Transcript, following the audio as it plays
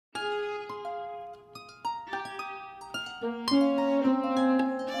Hello,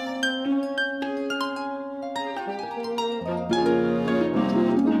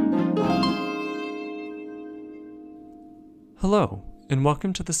 and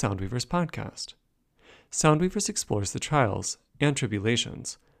welcome to the Soundweavers podcast. Soundweavers explores the trials and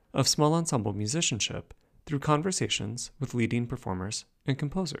tribulations of small ensemble musicianship through conversations with leading performers and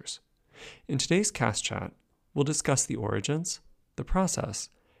composers. In today's cast chat, we'll discuss the origins, the process,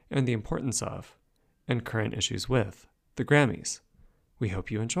 and the importance of, and current issues with, the Grammys. We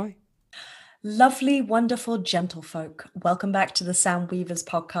hope you enjoy. Lovely, wonderful gentlefolk. Welcome back to the Soundweavers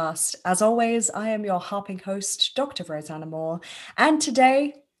podcast. As always, I am your harping host, Dr. Rosanna Moore, and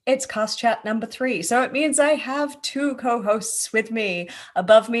today it's cast chat number 3. So it means I have 2 co-hosts with me.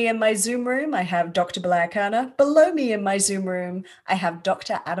 Above me in my Zoom room, I have Dr. Blair Kerner. Below me in my Zoom room, I have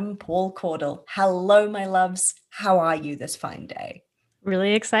Dr. Adam Paul Caudle. Hello, my loves. How are you this fine day?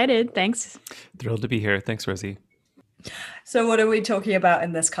 Really excited. Thanks. Thrilled to be here. Thanks, Rosie. So what are we talking about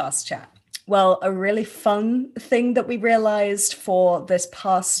in this cast chat? Well, a really fun thing that we realized for this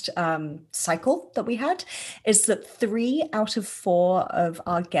past cycle that we had is that 3 out of 4 of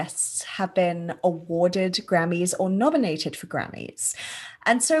our guests have been awarded Grammys or nominated for Grammys.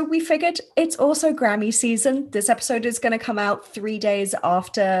 And so we figured it's also Grammy season. This episode is going to come out 3 days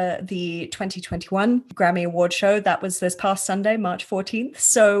after the 2021 Grammy Award show. That was this past Sunday, March 14th.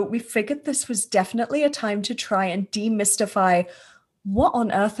 So we figured this was definitely a time to try and demystify what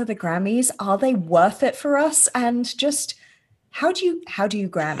on earth are the Grammys? Are they worth it for us? And just how do you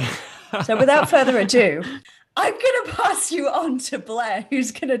Grammy? So without further ado, I'm going to pass you on to Blair,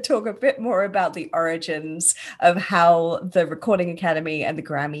 who's going to talk a bit more about the origins of how the Recording Academy and the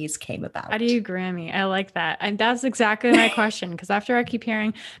Grammys came about. How do you Grammy? I like that. And that's exactly my question. Because after I keep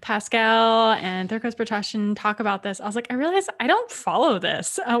hearing Pascal and Third Coast Percussion talk about this, I was like, I realize I don't follow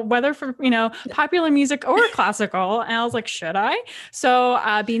this, whether for, popular music or classical. And I was like, should I? So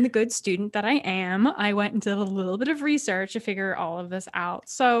being the good student that I am, I went and did a little bit of research to figure all of this out.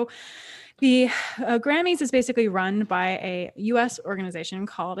 So the Grammys is basically run by a U.S. organization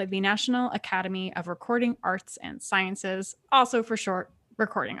called the National Academy of Recording Arts and Sciences, also for short,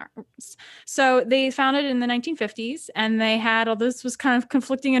 Recording Arts. So they founded in the 1950s, and they had, all this was kind of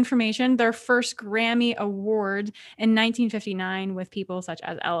conflicting information, their first Grammy Award in 1959 with people such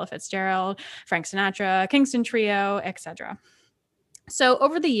as Ella Fitzgerald, Frank Sinatra, Kingston Trio, etc. So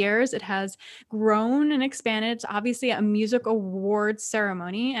over the years, it has grown and expanded. It's obviously a music awards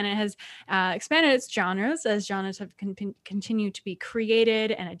ceremony, and it has expanded its genres as genres have continued to be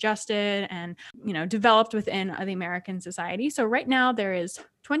created and adjusted and, developed within the American society. So right now there is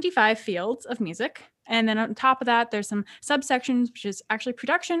 25 fields of music. And then on top of that, there's some subsections, which is actually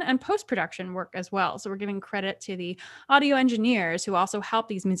production and post-production work as well. So we're giving credit to the audio engineers who also help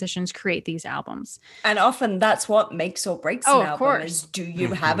these musicians create these albums. And often that's what makes or breaks an album is, do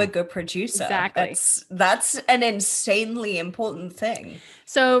you have a good producer? Exactly. That's an insanely important thing.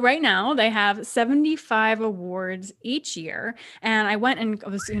 So right now they have 75 awards each year. And I went and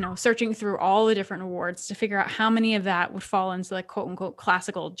was, searching through all the different awards to figure out how many of that would fall into like quote unquote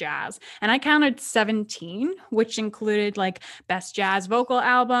classical jazz. And I counted 17, which included like best jazz vocal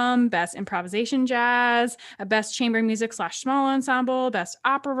album, best improvisation jazz, best chamber music / small ensemble, best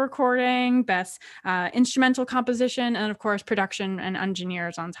opera recording, best instrumental composition, and of course production and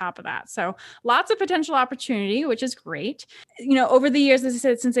engineers on top of that. So lots of potential opportunity, which is great. Over the years, as I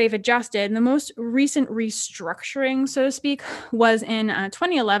said, since they've adjusted, the most recent restructuring, so to speak, was in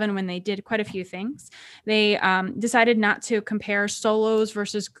 2011 when they did quite a few things. They decided not to compare solos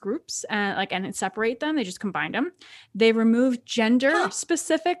versus groups and separate them. They just combined them. They removed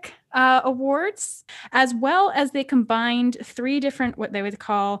gender-specific awards, as well as they combined 3 different, what they would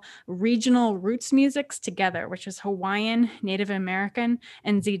call regional roots musics together, which is Hawaiian, Native American,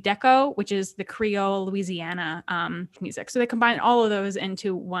 and Zydeco, which is the Creole Louisiana music. So they combined all of those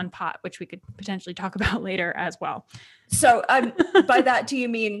into one pot, which we could potentially talk about later as well. So by that, do you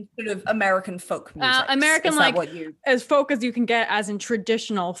mean sort of American folk music? American, as folk as you can get, as in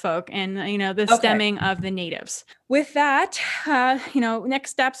traditional folk and, the stemming of the natives. With that,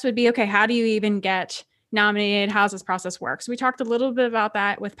 next steps would be, okay, how do you even get nominated? How does this process work? So we talked a little bit about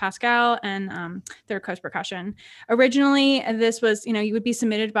that with Pascal and Third Coast Percussion. Originally, this was, you would be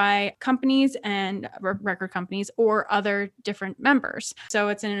submitted by companies and record companies or other different members. So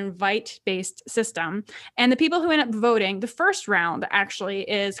it's an invite-based system. And the people who end up voting, the first round actually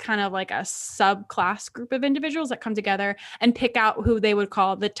is kind of like a subclass group of individuals that come together and pick out who they would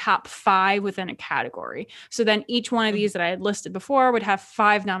call the top 5 within a category. So then each one of these that I had listed before would have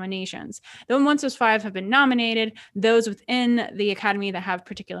 5 nominations. Then once those 5 have been been nominated, those within the Academy that have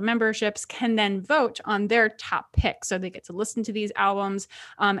particular memberships can then vote on their top pick. So they get to listen to these albums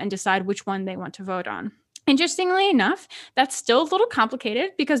and decide which one they want to vote on. Interestingly enough, that's still a little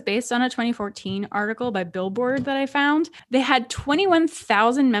complicated because based on a 2014 article by Billboard that I found, they had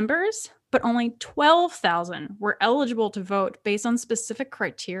 21,000 members, but only 12,000 were eligible to vote based on specific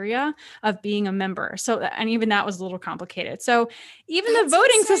criteria of being a member. So, and even that was a little complicated. So even the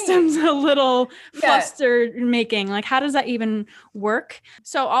voting system's a little flustered making. Like, how does that even work?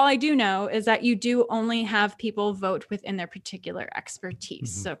 So all I do know is that you do only have people vote within their particular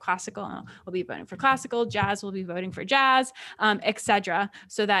expertise. So classical will be voting for classical, jazz will be voting for jazz, etc.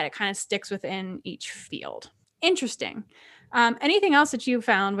 So that it kind of sticks within each field. Interesting. Anything else that you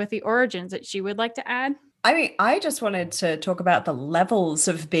found with the origins that you would like to add? I mean, I just wanted to talk about the levels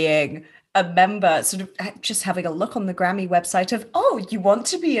of being a member, sort of just having a look on the Grammy website of, oh, you want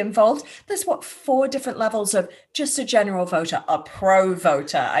to be involved? There's 4 different levels of just a general voter, a pro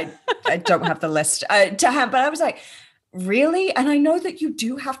voter. I don't have the list to hand, but I was like, really? And I know that you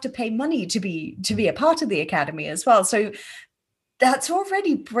do have to pay money to be a part of the Academy as well. So that's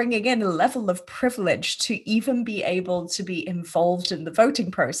already bringing in a level of privilege to even be able to be involved in the voting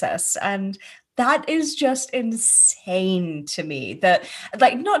process. And that is just insane to me, that,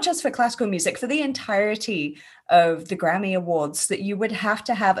 like, not just for classical music, for the entirety of the Grammy Awards, that you would have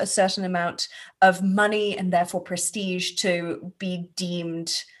to have a certain amount of money and therefore prestige to be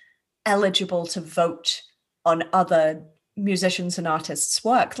deemed eligible to vote on other musicians and artists'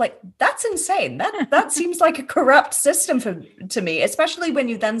 work. Like, that's insane. That seems like a corrupt system to me, especially when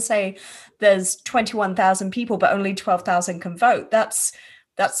you then say there's 21,000 people but only 12,000 can vote. That's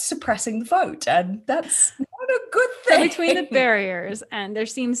suppressing the vote, and that's not a good thing. So between the barriers, and there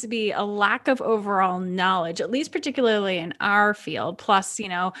seems to be a lack of overall knowledge, at least particularly in our field, plus,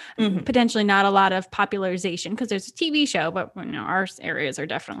 potentially not a lot of popularization because there's a TV show, but our areas are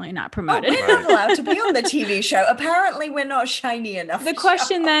definitely not promoted. We're not allowed to be on the TV show. Apparently we're not shiny enough. The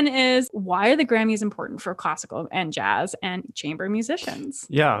question then is, why are the Grammys important for classical and jazz and chamber musicians?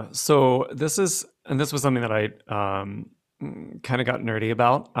 Yeah. So this was something that I kind of got nerdy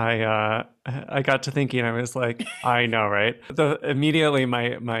about. I got to thinking, I was like, I know, right? Immediately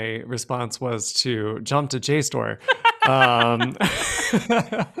my response was to jump to JSTOR.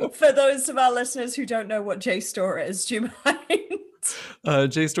 For those of our listeners who don't know what JSTOR is, do you mind?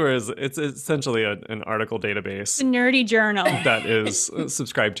 JSTOR it's essentially an article database. A nerdy journal that is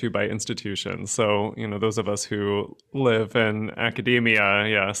subscribed to by institutions. So, those of us who live in academia,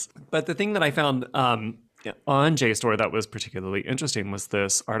 yes. But the thing that I found on JSTOR that was particularly interesting was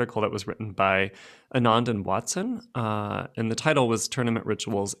this article that was written by Anand and Watson, and the title was Tournament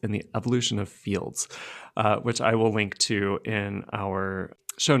Rituals in the Evolution of Fields, which I will link to in our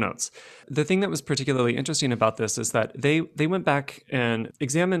show notes. The thing that was particularly interesting about this is that they went back and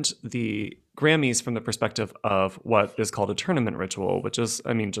examined the Grammys from the perspective of what is called a tournament ritual, which is,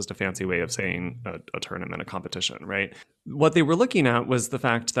 just a fancy way of saying a tournament, a competition, right? What they were looking at was the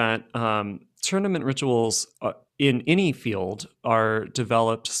fact that tournament rituals in any field are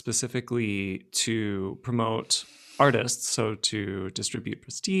developed specifically to promote artists, so to distribute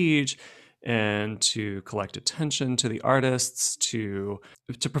prestige and to collect attention to the artists, to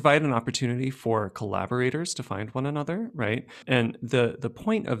provide an opportunity for collaborators to find one another, right? And the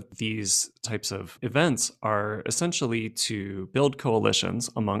point of these types of events are essentially to build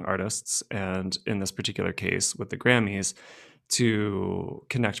coalitions among artists, and in this particular case with the Grammys, to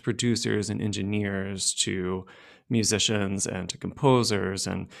connect producers and engineers to musicians and to composers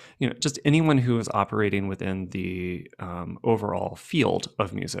and just anyone who is operating within the overall field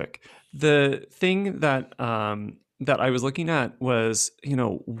of music. The thing that I was looking at was,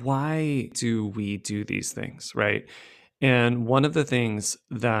 why do we do these things, right? And one of the things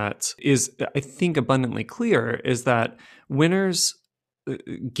that is, I think, abundantly clear is that winners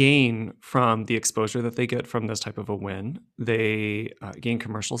gain from the exposure that they get from this type of a win. They gain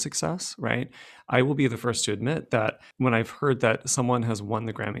commercial success, right? I will be the first to admit that when I've heard that someone has won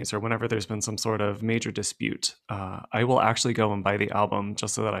the Grammys, or whenever there's been some sort of major dispute, I will actually go and buy the album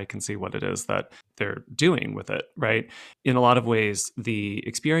just so that I can see what it is that they're doing with it, right? In a lot of ways, the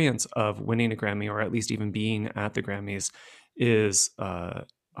experience of winning a Grammy, or at least even being at the Grammys, is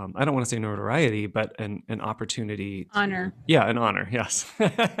I don't want to say notoriety, but an opportunity. Honor. Yeah, an honor, yes.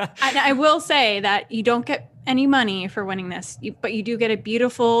 I will say that you don't get any money for winning this, but you do get a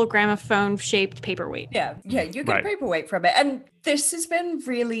beautiful gramophone-shaped paperweight. Yeah, you get a paperweight from it. And this has been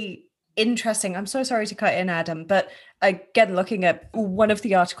really interesting. I'm so sorry to cut in, Adam, but again, looking at one of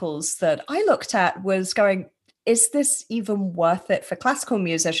the articles that I looked at was going, is this even worth it for classical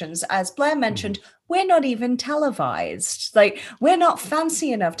musicians? As Blair mentioned, we're not even televised. Like, we're not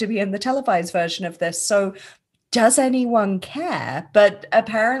fancy enough to be in the televised version of this. So does anyone care? But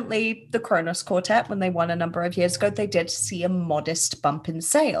apparently the Kronos Quartet, when they won a number of years ago, they did see a modest bump in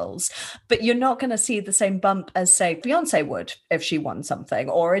sales. But you're not going to see the same bump as, say, Beyonce would if she won something,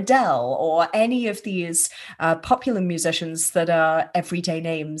 or Adele, or any of these popular musicians that are everyday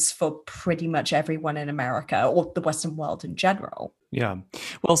names for pretty much everyone in America or the Western world in general. Yeah.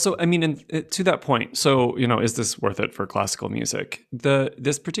 Well, so, I mean, to that point, so, is this worth it for classical music?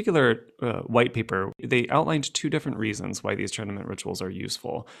 This particular white paper, they outlined two different reasons why these tournament rituals are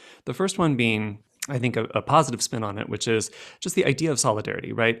useful. The first one being, I think, a positive spin on it, which is just the idea of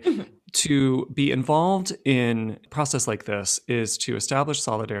solidarity, right? To be involved in a process like this is to establish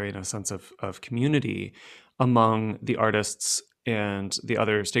solidarity and a sense of community among the artists and the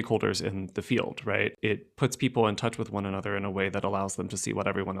other stakeholders in the field, right? It puts people in touch with one another in a way that allows them to see what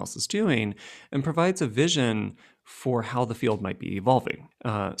everyone else is doing and provides a vision for how the field might be evolving.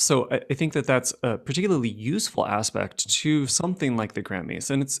 So I think that that's a particularly useful aspect to something like the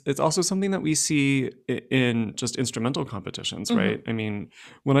Grammys. And it's also something that we see in just instrumental competitions, right? I mean,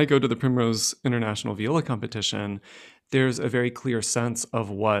 when I go to the Primrose International Viola Competition, there's a very clear sense of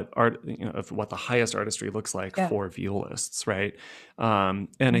what of what the highest artistry looks like for violists, right? And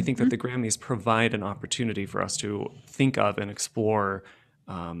I think that the Grammys provide an opportunity for us to think of and explore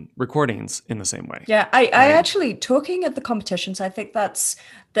recordings in the same way. Yeah, I actually, talking at the competitions, I think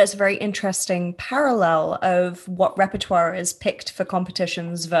there's a very interesting parallel of what repertoire is picked for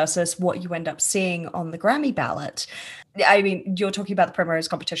competitions versus what you end up seeing on the Grammy ballot. I mean, you're talking about the Primrose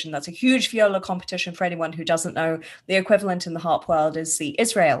competition. That's a huge viola competition. For anyone who doesn't know, the equivalent in the harp world is the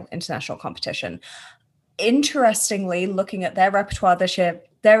Israel International Competition. Interestingly, looking at their repertoire this year,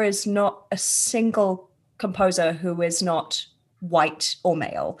 there is not a single composer who is not white or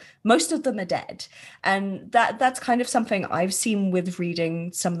male. Most of them are dead. And that's kind of something I've seen with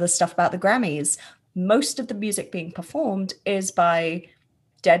reading some of the stuff about the Grammys. Most of the music being performed is by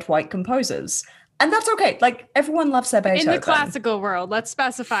dead white composers. And that's okay. Like, everyone loves their Beethoven. In the classical world, let's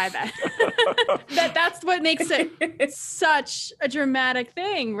specify that. That's what makes it such a dramatic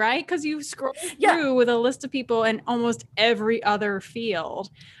thing, right? Because you scroll through with a list of people in almost every other field.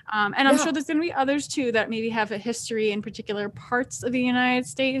 And I'm sure there's going to be others too that maybe have a history in particular parts of the United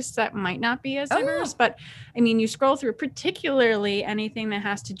States that might not be as diverse. But I mean, you scroll through particularly anything that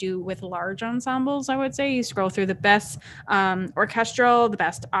has to do with large ensembles, I would say. You scroll through the best orchestral, the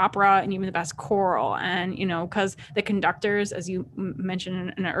best opera, and even the best choral. And, because the conductors, as you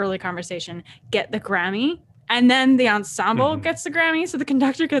mentioned in an early conversation, get the Grammy. And then the ensemble gets the Grammy, so the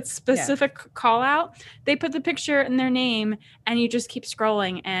conductor gets specific call out. They put the picture in their name, and you just keep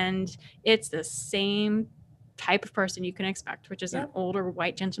scrolling, and it's the same type of person you can expect, which is an older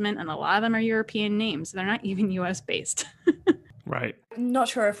white gentleman, and a lot of them are European names. So they're not even US based. Right. I'm not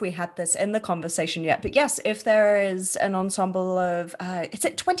sure if we had this in the conversation yet, but yes, if there is an ensemble of, is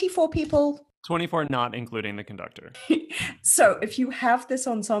it 24 people? 24, not including the conductor. So if you have this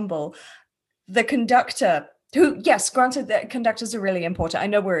ensemble, the conductor, who, yes, granted that conductors are really important. I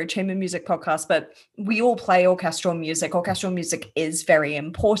know we're a chamber music podcast, but we all play orchestral music. Orchestral music is very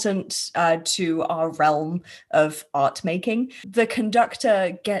important to our realm of art making. The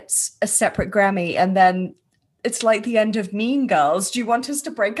conductor gets a separate Grammy, and then it's like the end of Mean Girls. Do you want us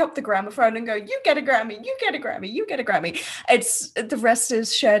to break up the gramophone and go, you get a Grammy, you get a Grammy, you get a Grammy? It's the rest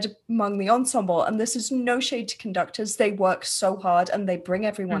is shared among the ensemble. And this is no shade to conductors. They work so hard and they bring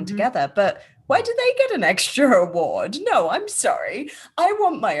everyone together. But why do they get an extra award? No, I'm sorry. I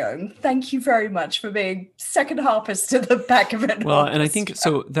want my own. Thank you very much for being second harpist to the back of it. Well, and I think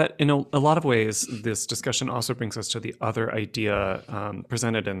so that in a lot of ways, this discussion also brings us to the other idea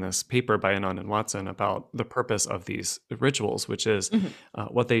presented in this paper by Anand and Watson about the purpose of these rituals, which is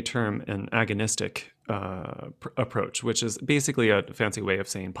what they term an agonistic approach, which is basically a fancy way of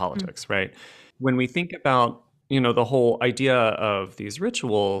saying politics, right? When we think about, the whole idea of these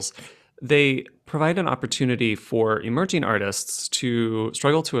rituals, they provide an opportunity for emerging artists to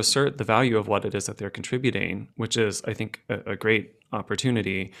struggle to assert the value of what it is that they're contributing, which is, I think, a great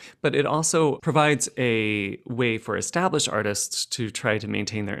opportunity. But it also provides a way for established artists to try to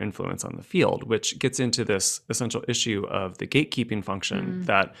maintain their influence on the field, which gets into this essential issue of the gatekeeping function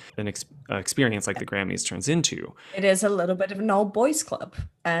that an experience like the Grammys turns into. It is a little bit of an old boys club.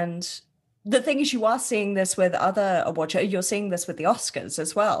 And the thing is, you are seeing this with other award shows. You're seeing this with the Oscars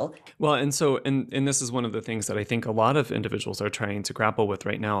as well. Well, and so, and this is one of the things that I think a lot of individuals are trying to grapple with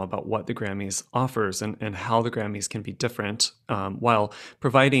right now about what the Grammys offers and how the Grammys can be different while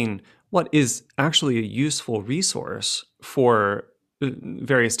providing what is actually a useful resource for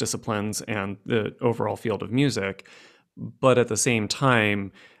various disciplines and the overall field of music. But at the same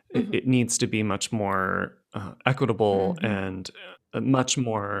time, it needs to be much more equitable and much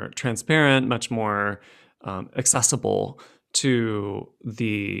more transparent, much more accessible to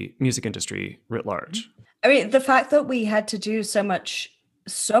the music industry writ large. I mean, the fact that we had to do so much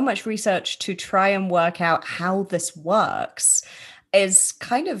research to try and work out how this works is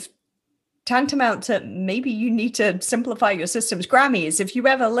kind of tantamount to maybe you need to simplify your systems. Grammys, if you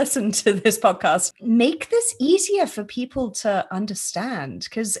ever listen to this podcast, make this easier for people to understand,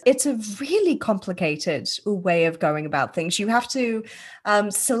 because it's a really complicated way of going about things. You have to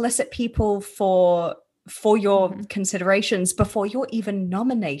solicit people for your considerations before you're even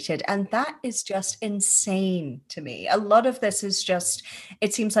nominated. And that is just insane to me. A lot of this is just,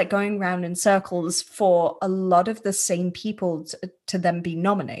 it seems like going round in circles for a lot of the same people to then be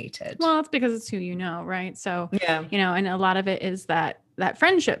nominated. Well, it's because it's who you know, right? So, yeah, and a lot of it is that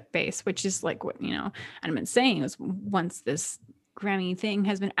friendship base, which is like what, I've been saying is once this Grammy thing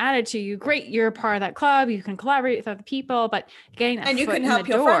has been added to you, great, you're a part of that club, you can collaborate with other people, but getting that and you foot can in help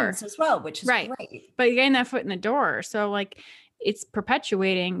the your door, friends as well, which is right, great. but you're getting that foot in the door, so like it's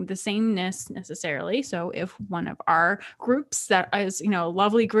perpetuating the sameness necessarily. So if one of our groups that is, a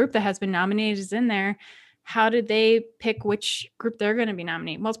lovely group that has been nominated is in there, how did they pick which group they're going to be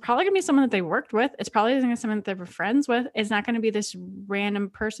nominating? Well, it's probably going to be someone that they worked with. It's probably going to be someone that they were friends with. It's not going to be this random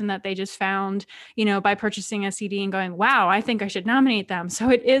person that they just found, by purchasing a CD and going, wow, I think I should nominate them.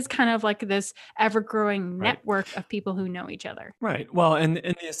 So it is kind of like this ever-growing network of people who know each other. Right. Well, and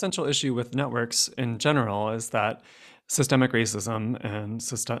the essential issue with networks in general is that systemic racism and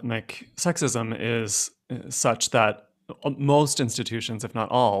systemic sexism is such that most institutions, if not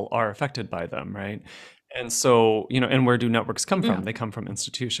all, are affected by them, right? And so, and where do networks come from? They come from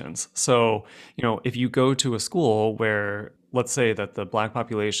institutions. So, if you go to a school where, let's say that the Black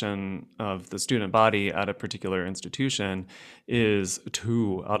population of the student body at a particular institution is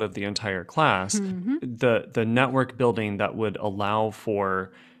 2 out of the entire class, the network building that would allow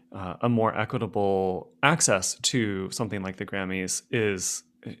for a more equitable access to something like the Grammys is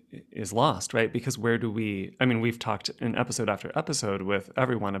lost, right? Because we've talked in episode after episode with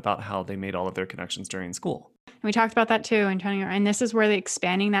everyone about how they made all of their connections during school. And we talked about that too, Antonio, and this is where they're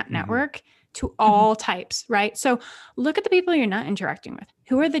expanding that network to all types, right? So look at the people you're not interacting with.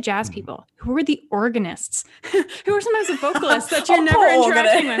 Who are the jazz people? Who are the organists? Who are sometimes the vocalists that you're never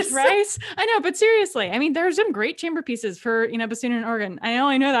interacting with, right? I know, but seriously, I mean, there's some great chamber pieces for, bassoon and organ. I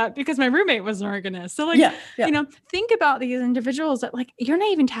only know that because my roommate was an organist. So think about these individuals that like you're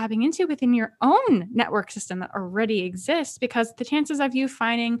not even tapping into within your own network system that already exists, because the chances of you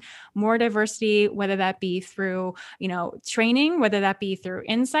finding more diversity, whether that be through, training, whether that be through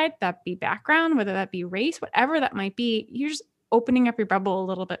insight, that be background, whether that be race, whatever that might be, you're just opening up your bubble a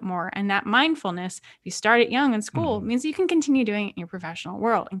little bit more. And that mindfulness, if you start it young in school, means you can continue doing it in your professional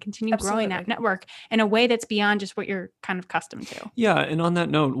world and continue growing that network in a way that's beyond just what you're kind of accustomed to. Yeah. And on that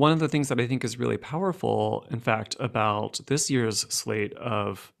note, one of the things that I think is really powerful, in fact, about this year's slate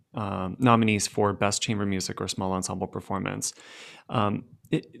of nominees for Best Chamber Music or Small Ensemble Performance, 4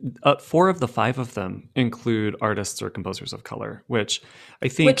 of the 5 of them include artists or composers of color, which I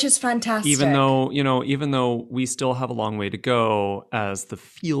think, which is fantastic. Even though we still have a long way to go as the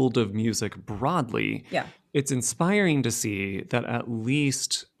field of music broadly, it's inspiring to see that at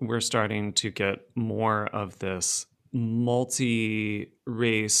least we're starting to get more of this multi-race,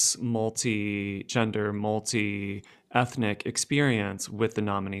 multi-gender, multi-ethnic experience with the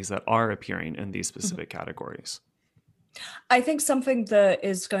nominees that are appearing in these specific categories. I think something that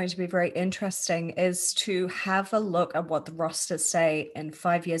is going to be very interesting is to have a look at what the rosters say in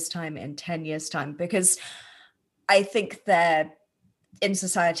 5 years' time, in 10 years' time, because I think there in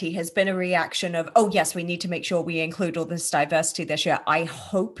society has been a reaction of, oh, yes, we need to make sure we include all this diversity this year. I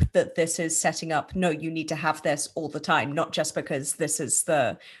hope that this is setting up, no, you need to have this all the time, not just because this is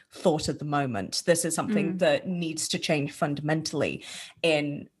the thought at the moment. This is something that needs to change fundamentally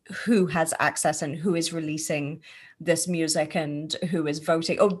in who has access and who is releasing this music and who is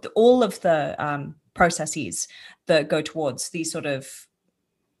voting. All of the processes that go towards these sort of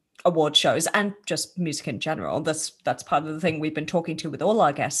award shows and just music in general. That's part of the thing we've been talking to with all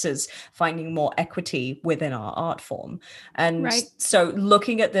our guests, is finding more equity within our art form. And so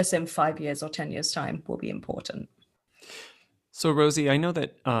looking at this in 5 years or 10 years time will be important. So Rosie, I know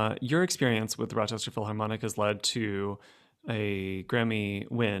that your experience with the Rochester Philharmonic has led to a Grammy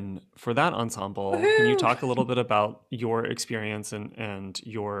win for that ensemble. Woo-hoo! Can you talk a little bit about your experience and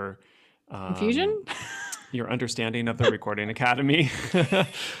your confusion? your understanding of the Recording Academy?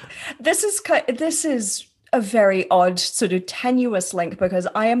 This is a very odd sort of tenuous link because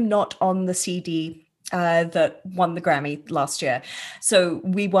I am not on the CD that won the Grammy last year. So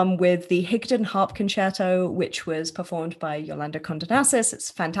we won with the Higdon Harp Concerto, which was performed by Yolanda Condonasis. It's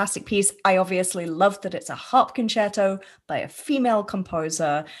a fantastic piece. I obviously love that it's a harp concerto by a female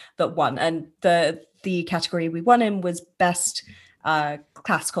composer that won. And the category we won in was Best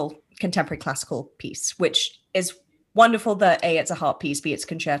Contemporary Classical Piece, which is wonderful that A, it's a harp piece, B, it's a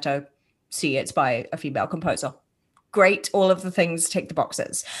concerto, C, it's by a female composer. Great, all of the things tick the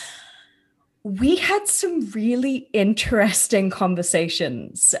boxes. We had some really interesting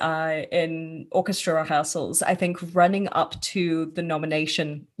conversations in orchestra rehearsals, I think, running up to the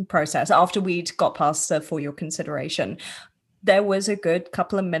nomination process after we'd got past the For Your Consideration. There was a good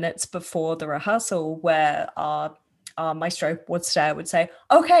couple of minutes before the rehearsal where our maestro would say,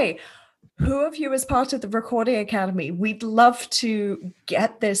 okay, who of you is part of the Recording Academy? We'd love to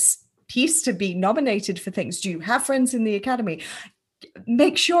get this piece to be nominated for things. Do you have friends in the Academy?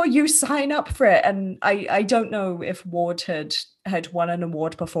 Make sure you sign up for it. And I don't know if Ward had won an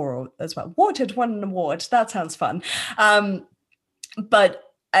award before as well. Ward had won an award. That sounds fun. But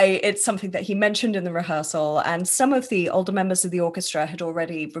it's something that he mentioned in the rehearsal, and some of the older members of the orchestra had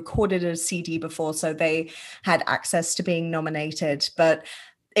already recorded a CD before, so they had access to being nominated. But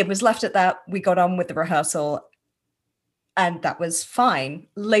it was left at that. We got on with the rehearsal, and that was fine.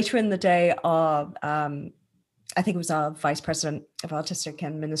 Later in the day, I think it was our Vice President of Artistic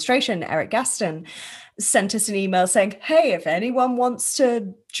Administration, Eric Gaston, sent us an email saying, hey, if anyone wants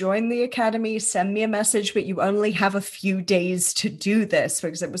to join the Academy, send me a message, but you only have a few days to do this,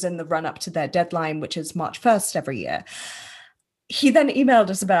 because it was in the run-up to their deadline, which is March 1st every year. He then emailed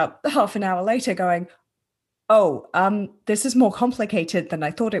us about half an hour later going, this is more complicated than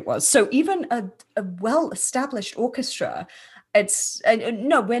I thought it was. So even a well-established orchestra,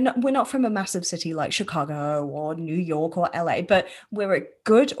 we're not from a massive city like Chicago or New York or LA, but we're a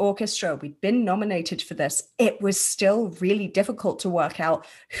good orchestra. We'd been nominated for this. It was still really difficult to work out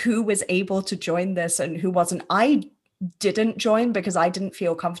who was able to join this and who wasn't. I didn't join because I didn't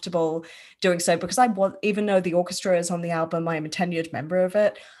feel comfortable doing so, because even though the orchestra is on the album, I am a tenured member of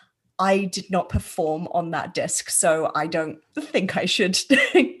it. I did not perform on that disc, so I don't think I should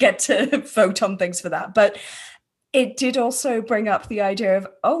get to vote on things for that. But it did also bring up the idea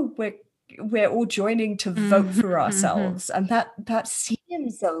of, we're all joining to vote for ourselves. And that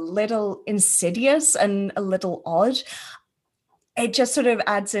seems a little insidious and a little odd. It just sort of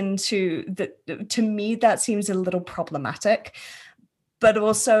adds into to me, that seems a little problematic. But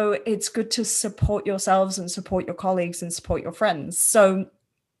also it's good to support yourselves and support your colleagues and support your friends. So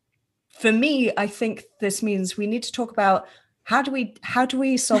for me, I think this means we need to talk about how do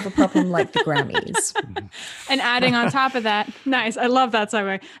we solve a problem like the Grammys? And adding on top of that, nice, I love that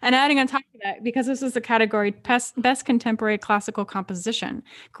segue. And adding on top of that, because this is the category Best Contemporary Classical Composition,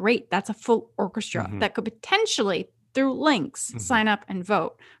 great, that's a full orchestra that could potentially, through links, sign up and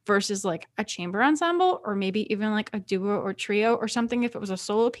vote, versus like a chamber ensemble or maybe even like a duo or trio or something if it was a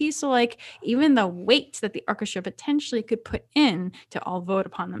solo piece. So like even the weight that the orchestra potentially could put in to all vote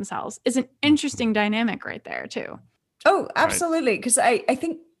upon themselves is an interesting dynamic right there too. Oh, absolutely. Because I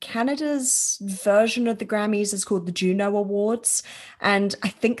think Canada's version of the Grammys is called the Juno Awards. And I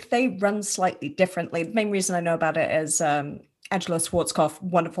think they run slightly differently. The main reason I know about it is Angela Schwarzkopf,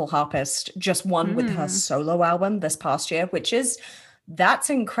 wonderful harpist, just won with her solo album this past year,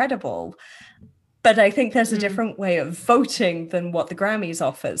 that's incredible. But I think there's a different way of voting than what the Grammys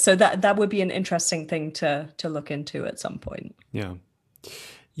offers. So that would be an interesting thing to look into at some point. Yeah.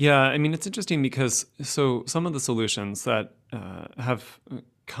 Yeah, I mean, it's interesting because some of the solutions that have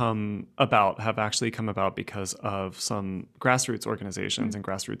actually come about because of some grassroots organizations and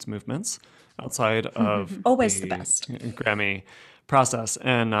grassroots movements outside of always the best Grammy process.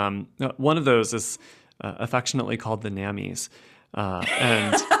 And one of those is affectionately called the NAMMYs.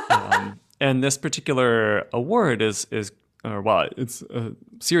 And this particular award it's a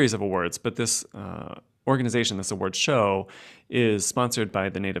series of awards, but this organization, this award show, is sponsored by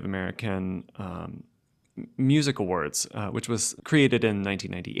the Native American Music Awards, which was created in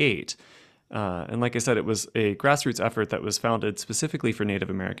 1998. And like I said, it was a grassroots effort that was founded specifically for Native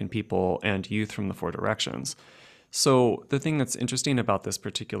American people and youth from the Four Directions. So the thing that's interesting about this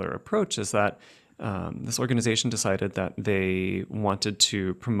particular approach is that this organization decided that they wanted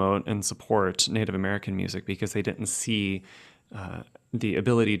to promote and support Native American music because they didn't see the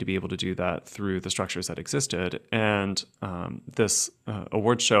ability to be able to do that through the structures that existed. And this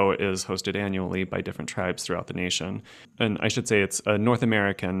award show is hosted annually by different tribes throughout the nation. And I should say it's a North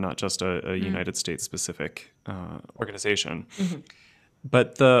American, not just a United States specific organization.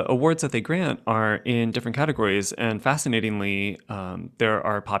 But the awards that they grant are in different categories, and fascinatingly, there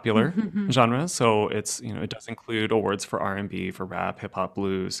are popular genres. So it does include awards for R&B, for rap, hip hop,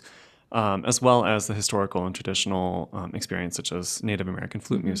 blues, as well as the historical and traditional experience, such as Native American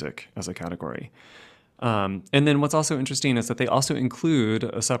flute music as a category. And then what's also interesting is that they also include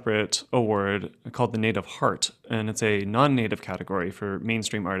a separate award called the Native Heart, and it's a non-Native category for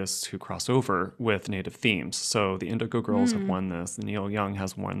mainstream artists who cross over with Native themes. So the Indigo Girls have won this, the Neil Young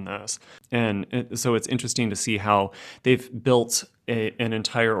has won this. And so it's interesting to see how they've built an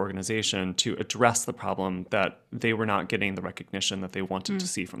entire organization to address the problem that they were not getting the recognition that they wanted to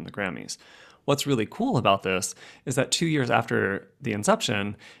see from the Grammys. What's really cool about this is that 2 years after the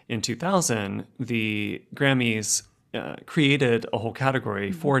inception, in 2000, the Grammys created a whole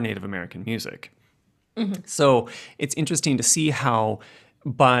category for Native American music. So it's interesting to see how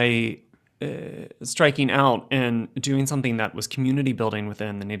by striking out and doing something that was community building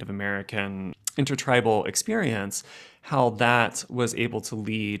within the Native American intertribal experience, how that was able to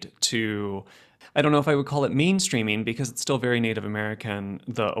lead to, I don't know if I would call it mainstreaming because it's still very Native American,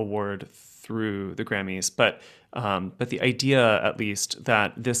 the award through the Grammys, but the idea, at least,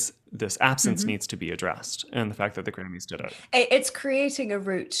 that this absence needs to be addressed, and the fact that the Grammys did it. It's creating a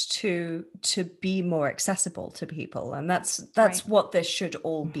route to be more accessible to people, and that's Right. what this should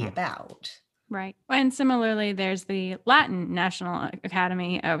all be about. Right. And similarly, there's the Latin National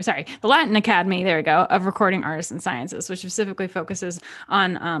Academy, the Latin Academy, there we go, of Recording Arts and Sciences, which specifically focuses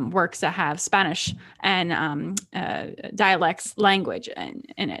on works that have Spanish and dialects language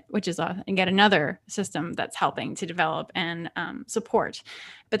in it, which is, again, another system that's helping to develop and support.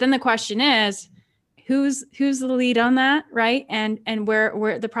 But then the question is, who's the lead on that, right? And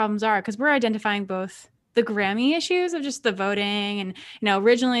where the problems are, because we're identifying both the Grammy issues of just the voting and,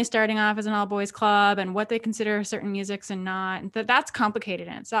 originally starting off as an all boys club and what they consider certain musics and not, and that's complicated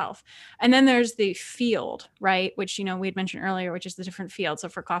in itself. And then there's the field, right? Which, we had mentioned earlier, which is the different fields. So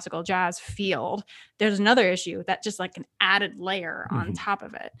for classical jazz field, there's another issue that just like an added layer on top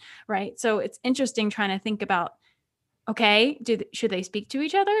of it, right? So it's interesting trying to think about, okay, should they speak to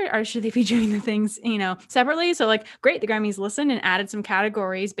each other or should they be doing the things, separately? So like, great, the Grammys listened and added some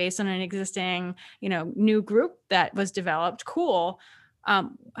categories based on an existing, new group that was developed. Cool.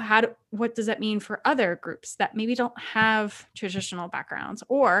 What does that mean for other groups that maybe don't have traditional backgrounds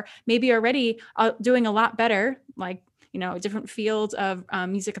or maybe already doing a lot better, like, different fields of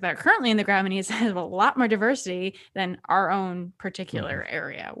music that are currently in the Grammys have a lot more diversity than our own particular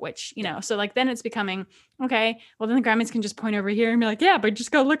area, which, so like then it's becoming, okay, well then the Grammys can just point over here and be like, yeah, but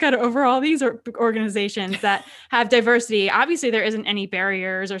just go look at it over all these organizations that have diversity. Obviously there isn't any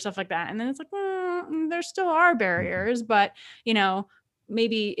barriers or stuff like that. And then it's like, there still are barriers, but,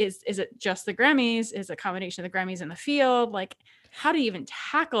 maybe is it just the Grammys? Is it a combination of the Grammys and the field? Like, how do you even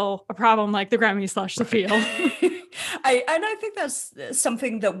tackle a problem like the Grammys / the field? I think that's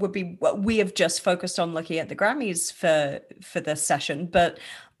something that would be what we have just focused on looking at the Grammys for this session, but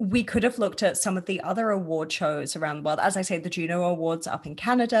we could have looked at some of the other award shows around the world. As I say, the Juno Awards up in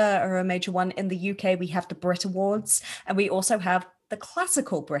Canada are a major one. In the UK, we have the Brit Awards, and we also have the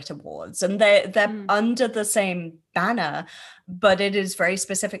Classical Brit Awards, and they're under the same banner, but it is very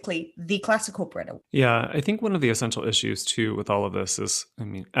specifically the Classical Brit Awards. Yeah, I think one of the essential issues too with all of this is,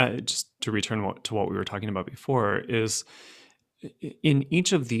 just to return to what we were talking about before, is in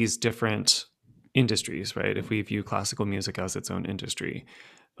each of these different industries, right? If we view classical music as its own industry,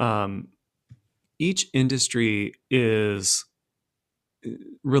 each industry is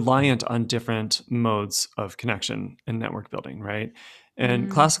reliant on different modes of connection and network building, right? And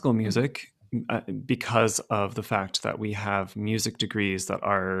classical music, because of the fact that we have music degrees that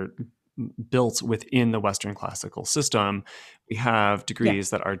are built within the Western classical system, we have degrees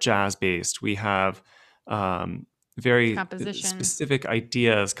that are jazz-based, we have very specific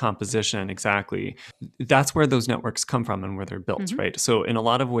ideas, composition, exactly. That's where those networks come from and where they're built, right? So in a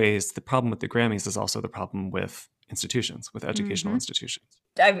lot of ways, the problem with the Grammys is also the problem with institutions, with educational institutions.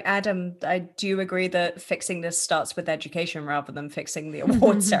 Adam, do you agree that fixing this starts with education rather than fixing the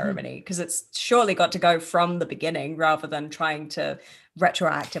award ceremony? Because it's surely got to go from the beginning rather than trying to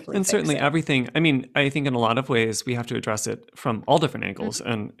retroactively and fix certainly it. Everything. I think in a lot of ways we have to address it from all different angles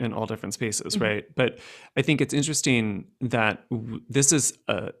and in all different spaces, right? But I think it's interesting that this is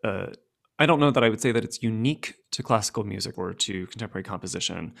I don't know that I would say that it's unique to classical music or to contemporary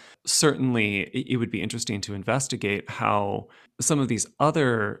composition. Certainly, it would be interesting to investigate how some of these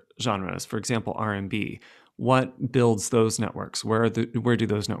other genres, for example, R&B, what builds those networks? Where do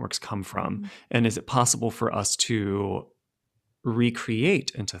those networks come from? And is it possible for us to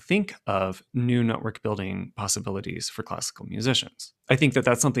recreate and to think of new network building possibilities for classical musicians? I think that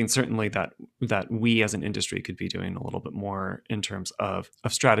that's something certainly that we as an industry could be doing a little bit more in terms of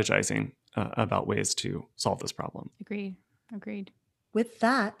strategizing about ways to solve this problem. Agreed. With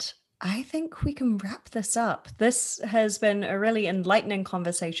that, I think we can wrap this up. This has been a really enlightening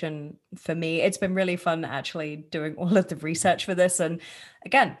conversation for me. It's been really fun actually doing all of the research for this. And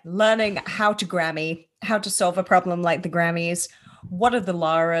again, learning how to Grammy, how to solve a problem like the Grammys. What are the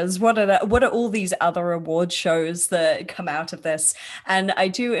Laras? What are all these other award shows that come out of this? And I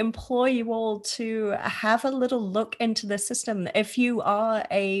do implore you all to have a little look into the system. If you are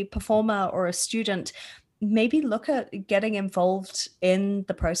a performer or a student, maybe look at getting involved in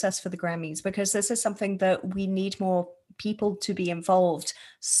the process for the Grammys, because this is something that we need more people to be involved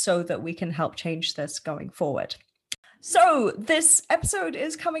so that we can help change this going forward. So this episode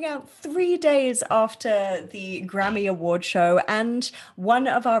is coming out 3 days after the Grammy Award show, and one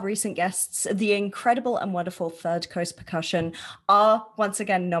of our recent guests, the incredible and wonderful Third Coast Percussion, are once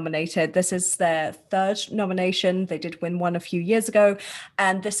again nominated. This is their third nomination. They did win one a few years ago,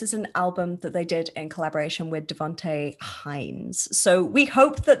 and this is an album that they did in collaboration with Devonte Hines. So we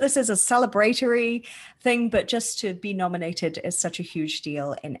hope that this is a celebratory thing, but just to be nominated is such a huge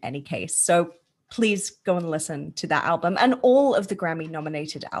deal in any case. So please go and listen to that album and all of the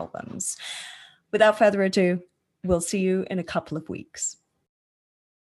Grammy-nominated albums. Without further ado, we'll see you in a couple of weeks.